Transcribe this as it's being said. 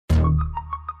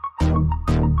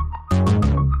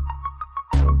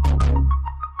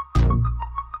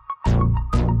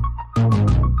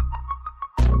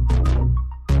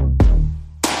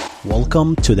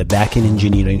Welcome to the Backend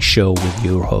Engineering Show with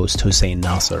your host, Hussein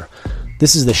Nasser.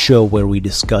 This is the show where we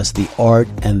discuss the art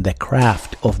and the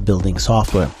craft of building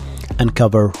software and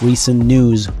cover recent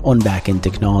news on backend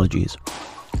technologies.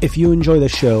 If you enjoy the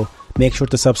show, make sure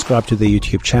to subscribe to the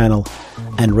YouTube channel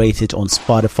and rate it on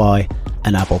Spotify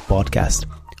and Apple Podcast.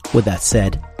 With that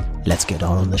said, let's get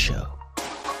on the show.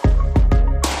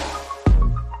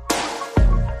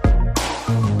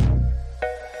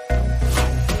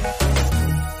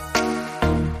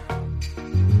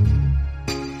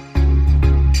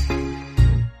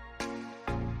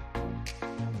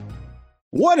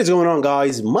 What is going on,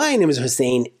 guys? My name is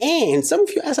Hussein, and some of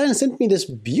you sent me this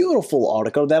beautiful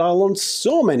article that I learned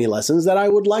so many lessons that I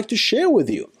would like to share with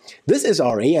you. This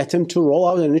SRE attempt to roll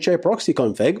out an HAProxy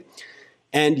config,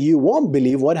 and you won't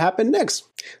believe what happened next.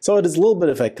 So it is a little bit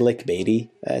of a clickbaity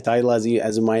title, as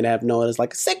you might have noticed,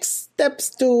 like 6 steps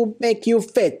to make you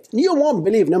fit. You won't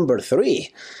believe number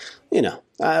 3. You know,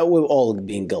 we've all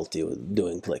been guilty of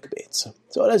doing clickbait.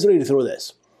 So let's read through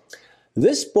this.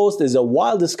 This post is a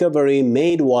wild discovery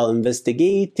made while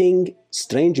investigating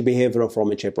strange behavior from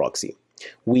HAProxy.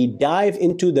 We dive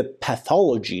into the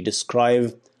pathology,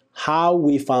 describe how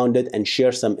we found it, and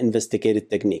share some investigative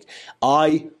technique.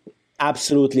 I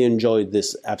absolutely enjoyed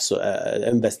this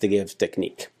investigative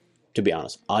technique, to be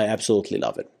honest. I absolutely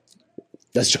love it.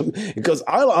 Because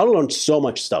I learned so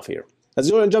much stuff here.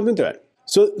 Let's go and jump into it.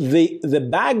 So the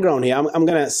background here, I'm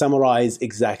going to summarize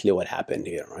exactly what happened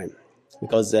here, right?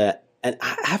 Because and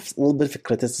I have a little bit of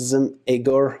criticism,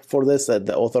 Igor, for this,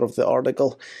 the author of the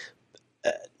article.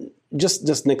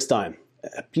 Just next time,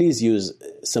 please use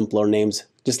simpler names.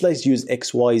 Just let's use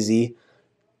XYZ,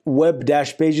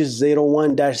 web-pages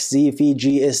 01-C,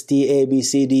 Fiji, ST, A, B,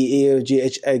 C, D, E, F, G,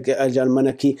 H,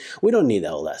 Manaki. We don't need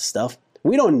all that stuff.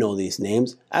 We don't know these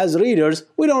names. As readers,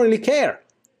 we don't really care.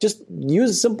 Just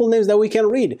use simple names that we can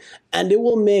read, and it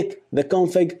will make the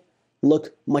config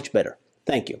look much better.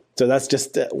 Thank you. So that's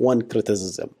just one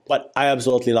criticism, but I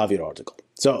absolutely love your article.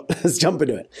 So let's jump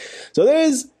into it. So there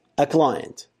is a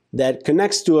client that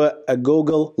connects to a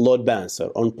Google load balancer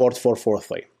on port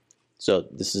 443. So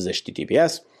this is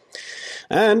HTTPS.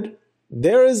 And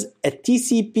there is a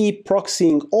TCP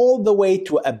proxying all the way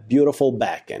to a beautiful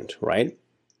backend, right?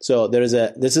 So this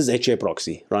is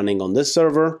HAProxy running on this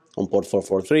server on port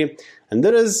 443. And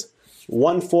there is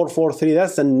 1443.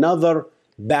 That's another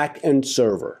backend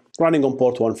server running on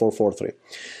port 1443.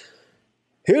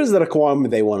 Here's the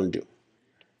requirement they want to do.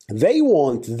 They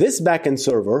want this backend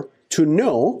server to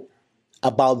know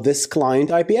about this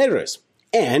client IP address.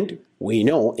 And we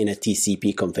know in a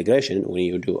TCP configuration, when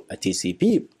you do a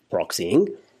TCP proxying,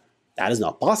 that is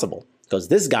not possible because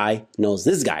this guy knows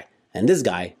this guy, and this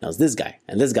guy knows this guy,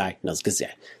 and this guy knows this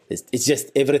guy. It's just,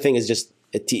 everything is just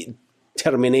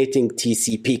terminating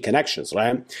TCP connections,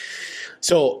 right?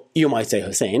 So you might say,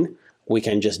 Hussein, we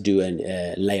can just do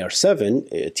a layer 7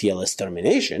 TLS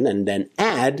termination and then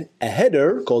add a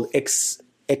header called x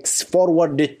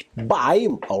forwarded by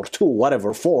or to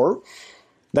whatever for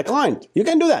the client. You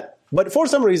can do that. But for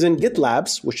some reason,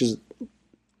 GitLabs, which is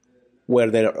where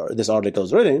this article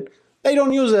is written, they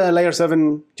don't use a layer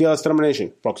 7 TLS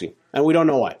termination proxy. And we don't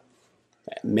know why.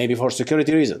 Maybe for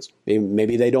security reasons.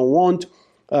 Maybe they don't want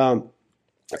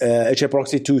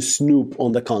HAProxy to snoop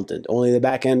on the content. Only the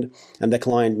backend and the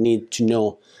client need to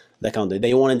know the content.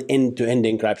 They want an end-to-end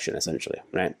encryption, essentially,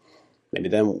 right? Maybe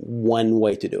then one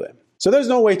way to do it. So there's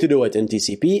no way to do it in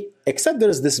TCP, except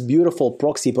there's this beautiful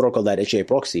proxy protocol that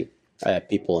HAProxy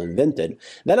people invented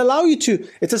that allow you to,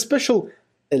 it's a special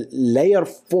layer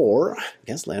 4, I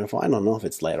guess layer 4, I don't know if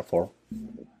it's layer 4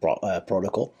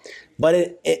 protocol,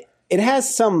 but it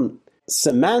has some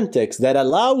semantics that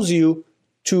allows you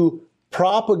to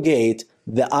propagate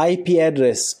the IP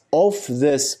address of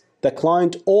the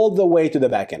client all the way to the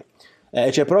backend.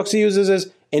 HAProxy uses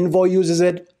it, Envoy uses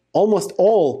it. Almost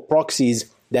all proxies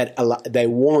that they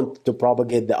want to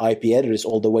propagate the IP address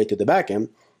all the way to the backend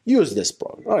use this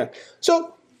program. All right.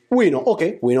 So we know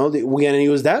we're going to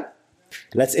use that.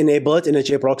 Let's enable it in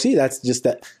HAProxy. That's just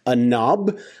a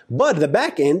knob. But the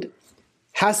backend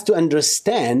has to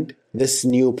understand this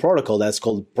new protocol that's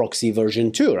called proxy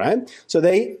version 2, right? So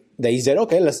they said,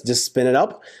 okay, let's just spin it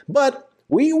up. But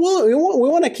we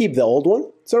want to keep the old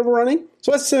one server running.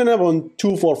 So let's spin it up on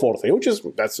 2443, which is,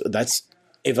 that's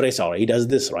every SRE does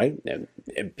this, right? And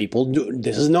people do,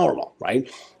 this is normal,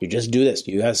 right? You just do this.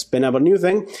 You have spin up a new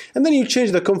thing, and then you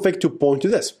change the config to point to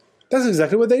this. That's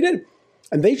exactly what they did.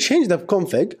 And they changed the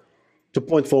config to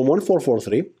point from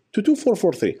 1443 to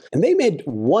 2443. And they made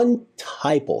one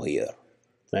typo here,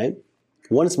 right?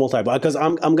 One small typo, because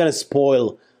I'm going to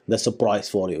spoil the surprise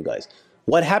for you guys.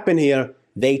 What happened here,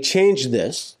 they changed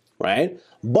this, right?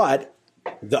 But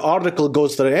the article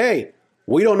goes through, hey,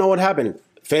 we don't know what happened.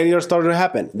 Failure started to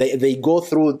happen. They go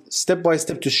through step by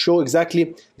step to show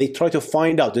exactly, they try to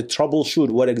find out, to troubleshoot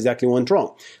what exactly went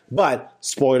wrong. But,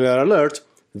 spoiler alert,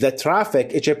 the traffic,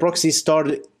 HAProxy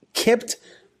kept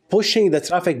pushing the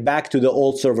traffic back to the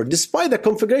old server, despite the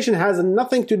configuration has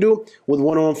nothing to do with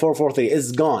 114.4.3.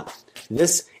 It's gone.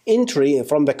 This entry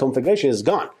from the configuration is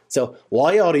gone. So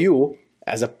why are you,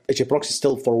 as a HAProxy,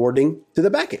 still forwarding to the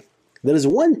backend? There is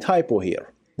one typo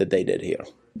here that they did here.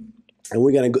 And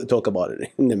we're going to talk about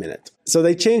it in a minute. So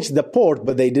they changed the port,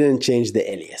 but they didn't change the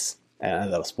alias.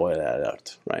 Another spoiler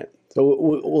alert, right? So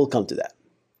we'll come to that.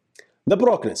 The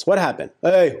brokenness, what happened?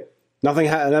 Hey, nothing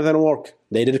worked.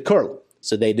 They did curl.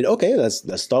 So they did, okay,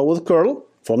 let's start with curl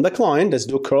from the client. Let's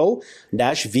do curl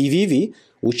 -vvv,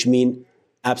 which mean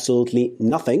absolutely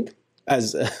nothing.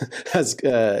 As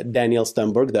Daniel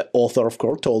Stenberg, the author of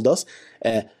curl, told us,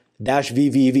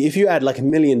 -vvv, if you add like a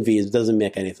million V's, it doesn't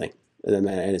make anything. It doesn't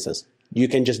make any sense. You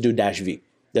can just do -v.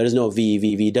 There is no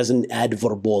VVV. It doesn't add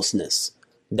verboseness.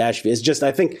 -v. It's just,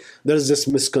 I think there's this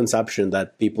misconception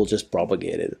that people just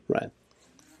propagated, right?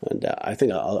 And I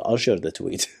think I'll share the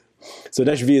tweet. So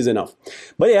 -v is enough.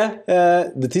 But yeah,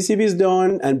 the TCP is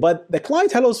done, but the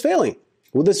client hello is failing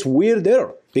with this weird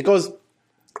error because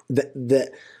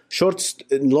the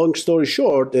long story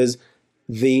short is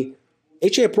the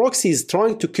HAProxy is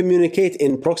trying to communicate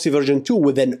in proxy version 2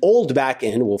 with an old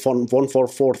backend with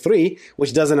 144.3,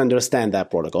 which doesn't understand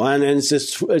that protocol. And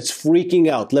it's freaking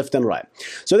out left and right.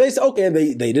 So they said, okay,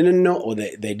 they didn't know, or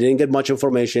they didn't get much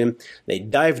information. They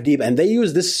dive deep, and they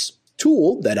use this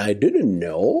tool that I didn't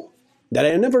know, that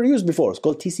I never used before. It's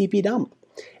called TCP dump.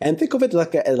 And think of it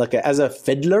as a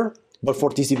fiddler, but for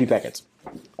TCP packets.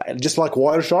 Just like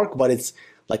Wireshark, but it's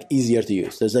like easier to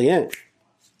use. There's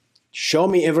show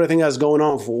me everything that's going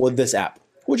on with this app,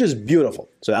 which is beautiful.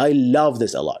 So I love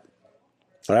this a lot.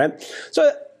 All right. So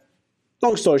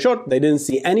long story short, they didn't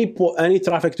see any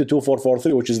traffic to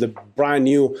 2443, which is the brand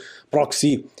new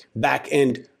proxy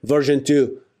backend version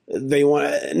 2. They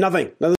want nothing.